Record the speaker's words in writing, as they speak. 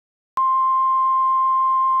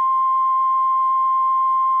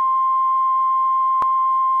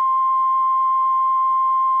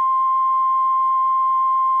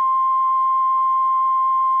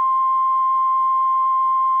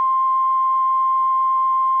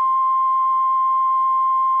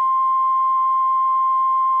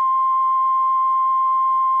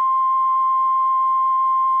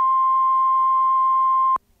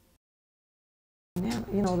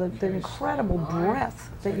you know, the incredible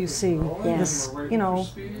breadth that you see. Yeah. This, you know,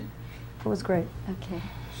 it was great. Okay.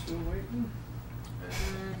 Still waiting.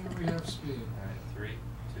 And we have speed. All right, 3,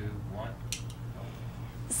 2, 1.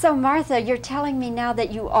 So Martha, you're telling me now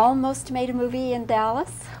that you almost made a movie in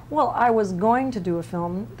Dallas? Well, I was going to do a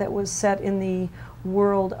film that was set in the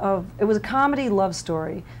world of, it was a comedy love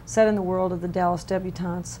story set in the world of the Dallas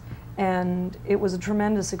debutantes, and it was a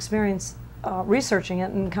tremendous experience researching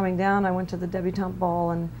it and coming down. I went to the debutante ball,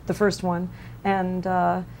 and the first one, and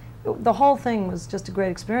the whole thing was just a great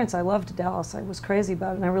experience. I loved Dallas. I was crazy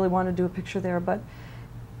about it, and I really wanted to do a picture there, but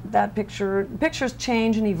that pictures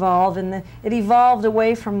change and evolve, and it evolved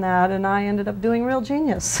away from that, and I ended up doing Real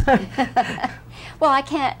Genius. Well, I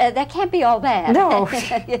can't. That can't be all bad. No.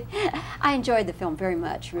 I enjoyed the film very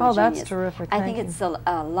much. Real Oh, Genius. that's terrific. I Thank think it's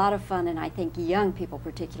a lot of fun, and I think young people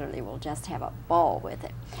particularly will just have a ball with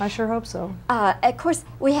it. I sure hope so. Of course,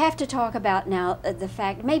 we have to talk about now the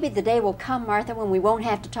fact, maybe the day will come, Martha, when we won't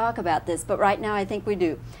have to talk about this, but right now I think we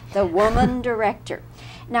do. The woman director.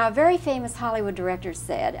 Now, a very famous Hollywood director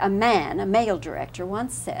said, a male director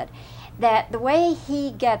once said, that the way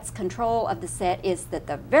he gets control of the set is that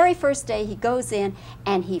the very first day he goes in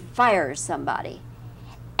and he fires somebody.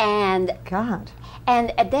 And God.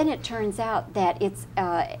 And then it turns out that it's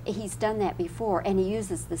he's done that before, and he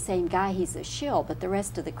uses the same guy. He's a shill, but the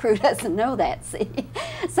rest of the crew doesn't know that, see?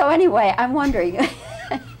 So anyway, I'm wondering,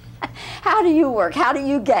 how do you work? How do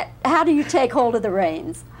you take hold of the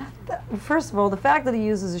reins? First of all, the fact that he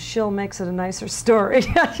uses a shill makes it a nicer story.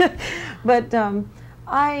 But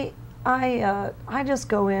I just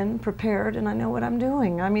go in prepared, and I know what I'm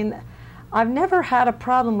doing. I mean, I've never had a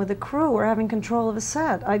problem with a crew or having control of a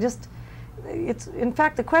set. It's, in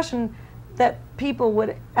fact, the question that people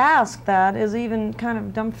would ask that is even kind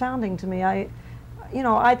of dumbfounding to me.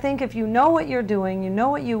 I think if you know what you're doing, you know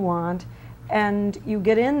what you want, and you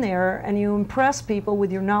get in there and you impress people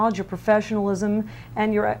with your knowledge, your professionalism,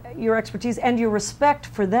 and your expertise, and your respect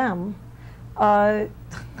for them,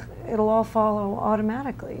 it'll all follow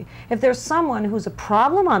automatically. If there's someone who's a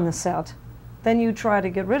problem on the set, then you try to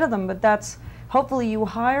get rid of them, but that's, hopefully you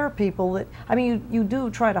hire people that, I mean, you do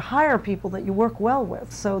try to hire people that you work well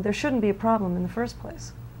with, so there shouldn't be a problem in the first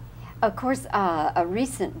place. Of course, a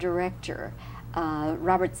recent director,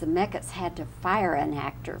 Robert Zemeckis, had to fire an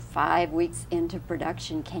actor 5 weeks into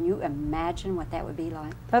production. Can you imagine what that would be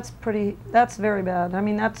like? That's very bad. I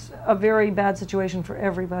mean, that's a very bad situation for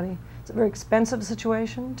everybody. It's a very expensive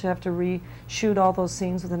situation to have to reshoot all those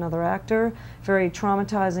scenes with another actor. Very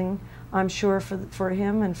traumatizing, I'm sure, for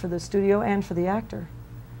him and for the studio and for the actor.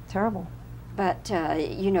 Terrible. But,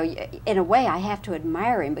 you know, in a way I have to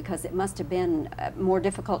admire him, because it must have been more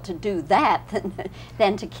difficult to do that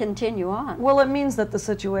than to continue on. Well, it means that the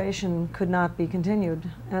situation could not be continued,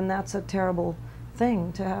 and that's a terrible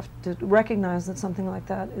thing, to have to recognize that something like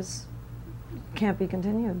that can't be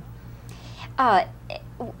continued.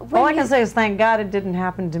 All I can say is thank God it didn't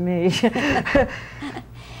happen to me.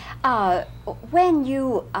 When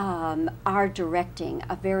you are directing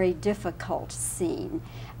a very difficult scene,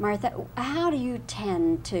 Martha, how do you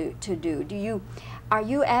tend to do? Are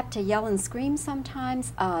you apt to yell and scream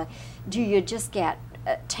sometimes? Do you just get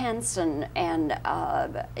tense and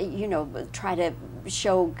you know, try to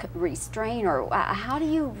show restraint, or how do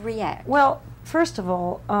you react? Well, first of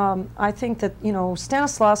all, I think that, you know,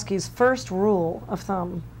 Stanislavski's first rule of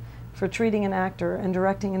thumb for treating an actor and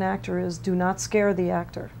directing an actor is do not scare the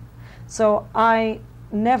actor. So I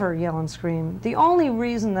never yell and scream. The only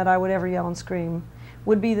reason that I would ever yell and scream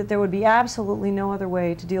would be that there would be absolutely no other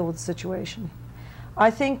way to deal with the situation.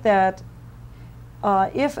 I think that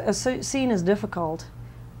if a scene is difficult,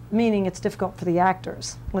 meaning it's difficult for the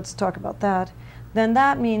actors, let's talk about that, then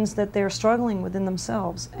that means that they're struggling within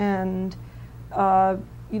themselves, and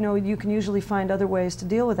you know, you can usually find other ways to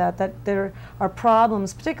deal with that. That there are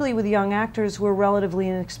problems, particularly with young actors who are relatively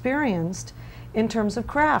inexperienced in terms of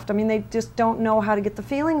craft. I mean, they just don't know how to get the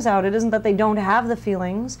feelings out. It isn't that they don't have the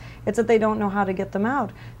feelings, it's that they don't know how to get them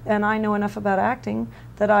out. And I know enough about acting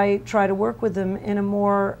that I try to work with them in a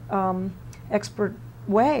more expert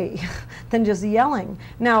way than just yelling.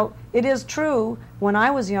 Now, it is true, when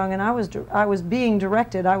I was young and I was being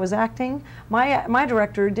directed, I was acting, my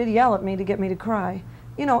director did yell at me to get me to cry.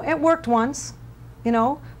 You know, it worked once, you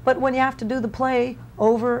know, but when you have to do the play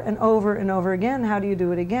over and over and over again, how do you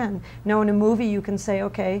do it again? You know, in a movie you can say,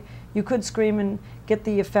 okay, you could scream and get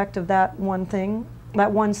the effect of that one thing,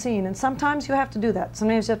 that one scene, and sometimes you have to do that.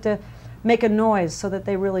 Sometimes you have to make a noise so that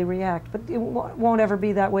they really react, but it won't ever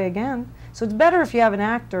be that way again. So it's better if you have an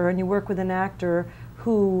actor and you work with an actor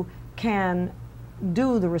who can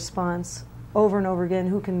do the response over and over again,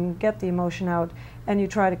 who can get the emotion out, and you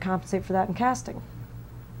try to compensate for that in casting.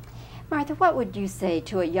 Martha, what would you say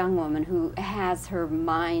to a young woman who has her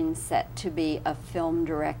mind set to be a film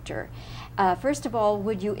director? First of all,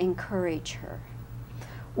 would you encourage her?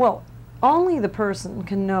 Well, only the person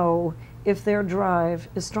can know if their drive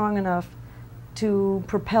is strong enough to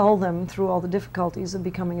propel them through all the difficulties of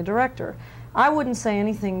becoming a director. I wouldn't say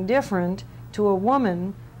anything different to a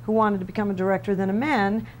woman who wanted to become a director than a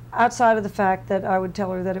man, outside of the fact that I would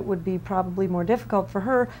tell her that it would be probably more difficult for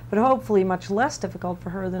her, but hopefully much less difficult for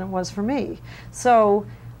her than it was for me. So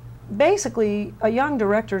basically, a young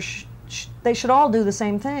director, they should all do the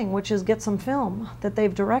same thing, which is get some film that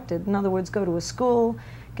they've directed. In other words, go to a school,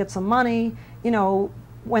 get some money, you know,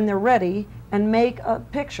 when they're ready, and make a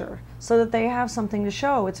picture so that they have something to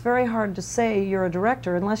show. It's very hard to say you're a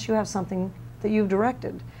director unless you have something that you've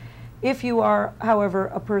directed. If you are, however,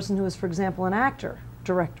 a person who is, for example, an actor,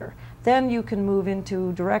 director, then you can move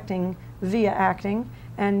into directing via acting,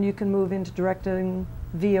 and you can move into directing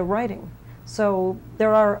via writing. So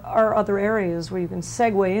there are other areas where you can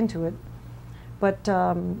segue into it, but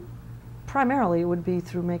primarily it would be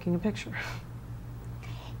through making a picture.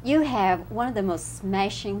 You have one of the most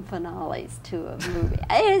smashing finales to a movie.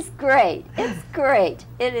 It is great. It's great.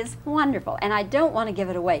 It is wonderful. And I don't want to give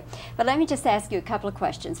it away. But let me just ask you a couple of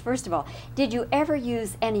questions. First of all, did you ever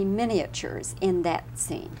use any miniatures in that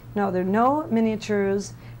scene? No, there are no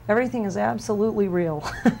miniatures. Everything is absolutely real.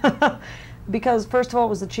 Because, first of all, it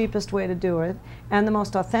was the cheapest way to do it, and the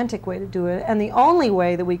most authentic way to do it, and the only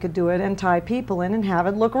way that we could do it and tie people in and have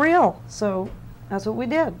it look real. So that's what we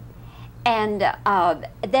did. And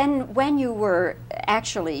then when you were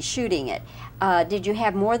actually shooting it, did you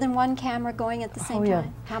have more than one camera going at the same yeah.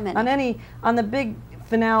 time? How many? On the big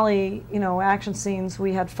finale, you know, action scenes,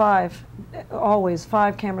 we had always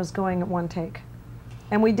five cameras going at one take.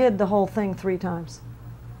 And we did the whole thing 3 times.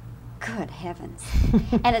 Good heavens.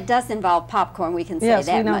 And it does involve popcorn, we can say Yes,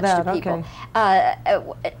 that we know much that, to people.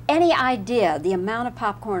 okay. Any idea the amount of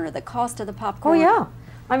popcorn or the cost of the Oh popcorn? yeah.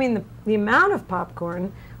 I mean, the amount of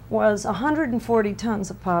popcorn was 140 tons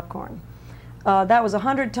of popcorn. That was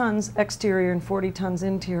 100 tons exterior and 40 tons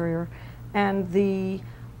interior. And the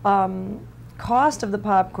cost of the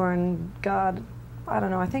popcorn, God, I don't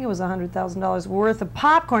know, I think it was $100,000 worth of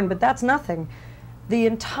popcorn, but that's nothing. The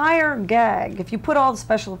entire gag, if you put all the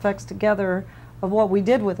special effects together of what we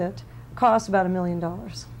did with it, cost about $1 million.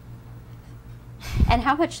 And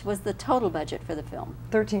how much was the total budget for the film?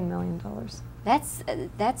 $13 million.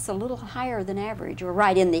 That's a little higher than average, or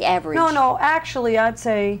right in the average. No, actually, I'd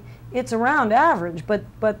say it's around average, but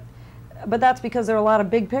that's because there are a lot of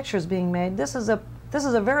big pictures being made. This is a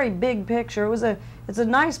very big picture. It's a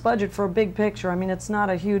nice budget for a big picture. I mean, it's not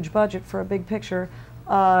a huge budget for a big picture.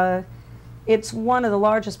 It's one of the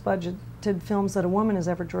largest budgeted films that a woman has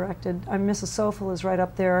ever directed. Mrs. Sophil is right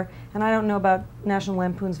up there, and I don't know about National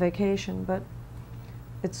Lampoon's Vacation, but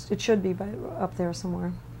it should be up there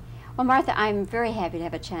somewhere. Well, Martha, I'm very happy to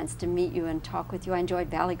have a chance to meet you and talk with you. I enjoyed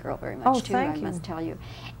Valley Girl very much, Oh, too, thank I you. must tell you.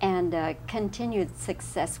 And continued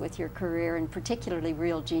success with your career, and particularly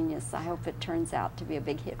Real Genius. I hope it turns out to be a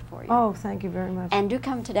big hit for you. Oh, thank you very much. And do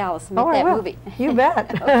come to Dallas and make I that will. movie. You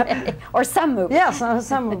bet. Okay. Or some movie. Yes,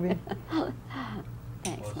 some movie.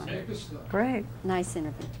 Thanks, Well, Martha. Take a step. Great. Nice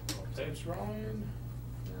interview. Tape's rolling,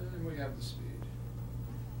 and we have the speed.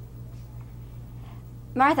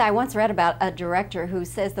 Martha, I once read about a director who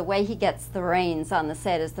says the way he gets the reins on the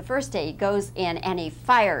set is the first day he goes in and he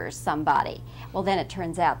fires somebody. Well, then it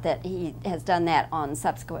turns out that he has done that on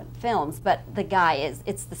subsequent films, but the guy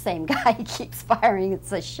it's the same guy he keeps firing.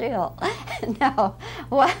 It's a shill. Now,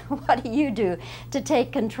 what do you do to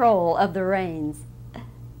take control of the reins?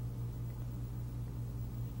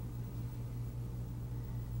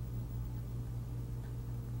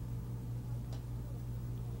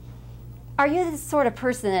 Are you the sort of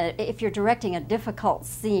person that if you're directing a difficult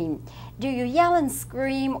scene, do you yell and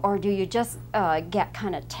scream, or do you just get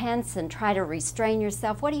kind of tense and try to restrain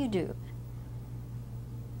yourself? What do you do?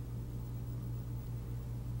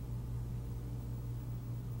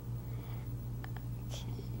 Okay.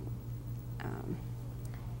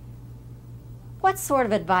 What sort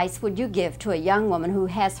of advice would you give to a young woman who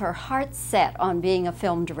has her heart set on being a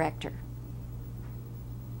film director?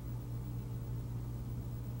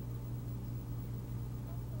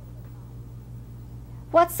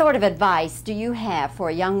 What sort of advice do you have for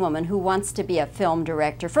a young woman who wants to be a film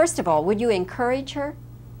director? First of all, would you encourage her?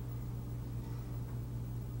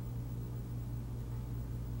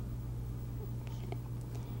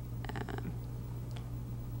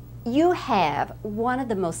 You have one of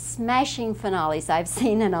the most smashing finales I've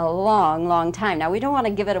seen in a long, long time. Now, we don't want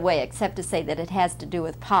to give it away except to say that it has to do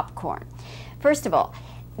with popcorn. First of all,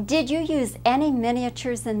 did you use any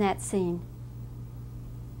miniatures in that scene?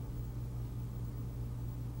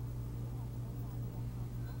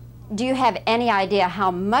 Do you have any idea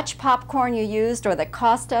how much popcorn you used or the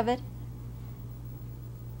cost of it?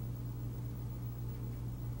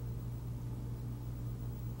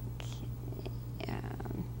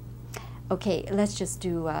 Okay, let's just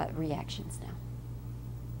do reactions now.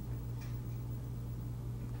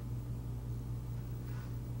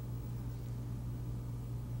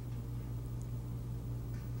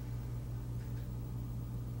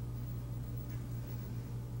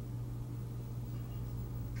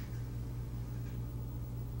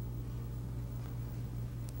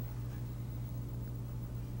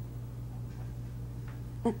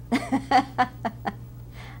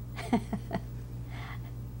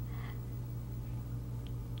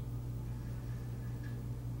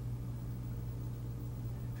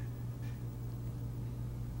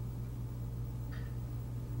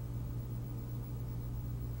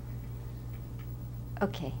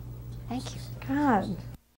 Okay, thank you. God.